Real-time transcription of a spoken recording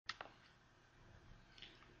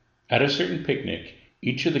At a certain picnic,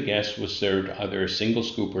 each of the guests was served either a single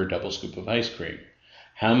scoop or a double scoop of ice cream.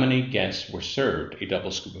 How many guests were served a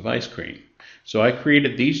double scoop of ice cream? So I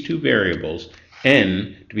created these two variables,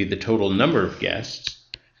 n to be the total number of guests,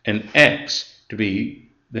 and x to be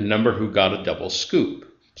the number who got a double scoop.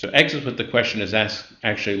 So x is what the question is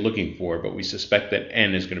actually looking for, but we suspect that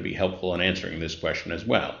n is going to be helpful in answering this question as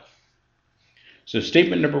well. So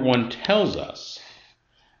statement number 1 tells us,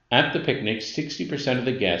 at the picnic, 60% of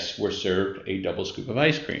the guests were served a double scoop of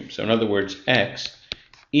ice cream. So in other words, x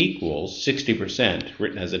equals 60%,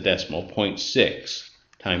 written as a decimal, 0.6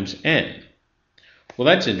 times n. Well,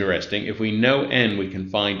 that's interesting. If we know n, we can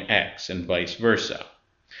find x, and vice versa.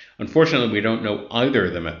 Unfortunately, we don't know either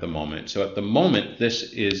of them at the moment. So at the moment,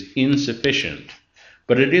 this is insufficient,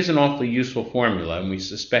 but it is an awfully useful formula, and we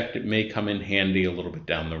suspect it may come in handy a little bit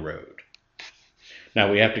down the road. Now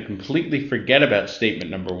we have to completely forget about statement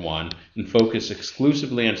number 1 and focus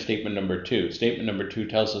exclusively on statement number 2. Statement number 2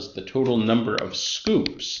 tells us the total number of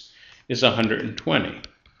scoops is 120.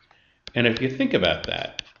 And if you think about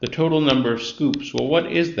that, the total number of scoops, well, what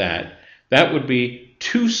is that? That would be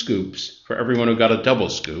 2 scoops for everyone who got a double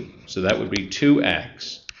scoop. So that would be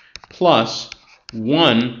 2x plus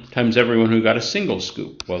 1 times everyone who got a single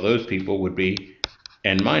scoop. Well, those people would be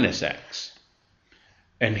n minus x.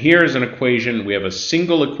 And here is an equation. We have a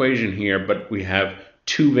single equation here, but we have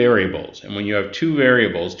 2 variables. And when you have 2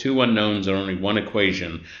 variables, 2 unknowns, and only 1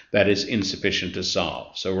 equation, that is insufficient to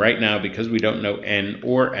solve. So right now, because we don't know n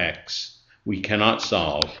or x, we cannot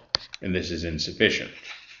solve, and this is insufficient.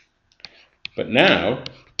 But now,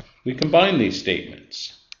 we combine these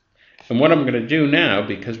statements. And what I'm going to do now,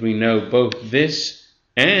 because we know both this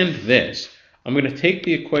and this, I'm going to take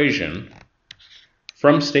the equation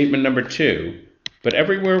from statement number 2, but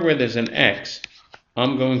everywhere where there's an x,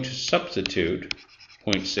 I'm going to substitute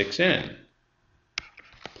 0.6n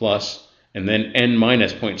plus, and then n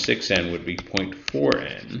minus 0.6n would be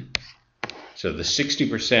 0.4n. So the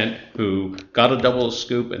 60% who got a double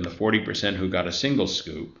scoop and the 40% who got a single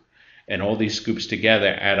scoop, and all these scoops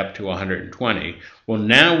together add up to 120. Well,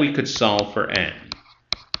 now we could solve for n.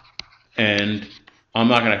 And I'm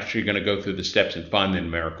not actually going to go through the steps and find the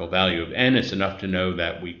numerical value of n. It's enough to know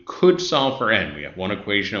that we could solve for n. We have one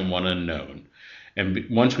equation and one unknown. And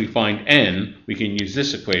once we find n, we can use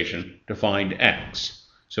this equation to find x.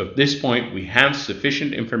 So at this point, we have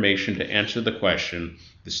sufficient information to answer the question.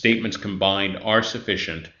 The statements combined are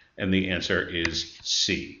sufficient, and the answer is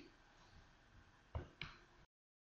C.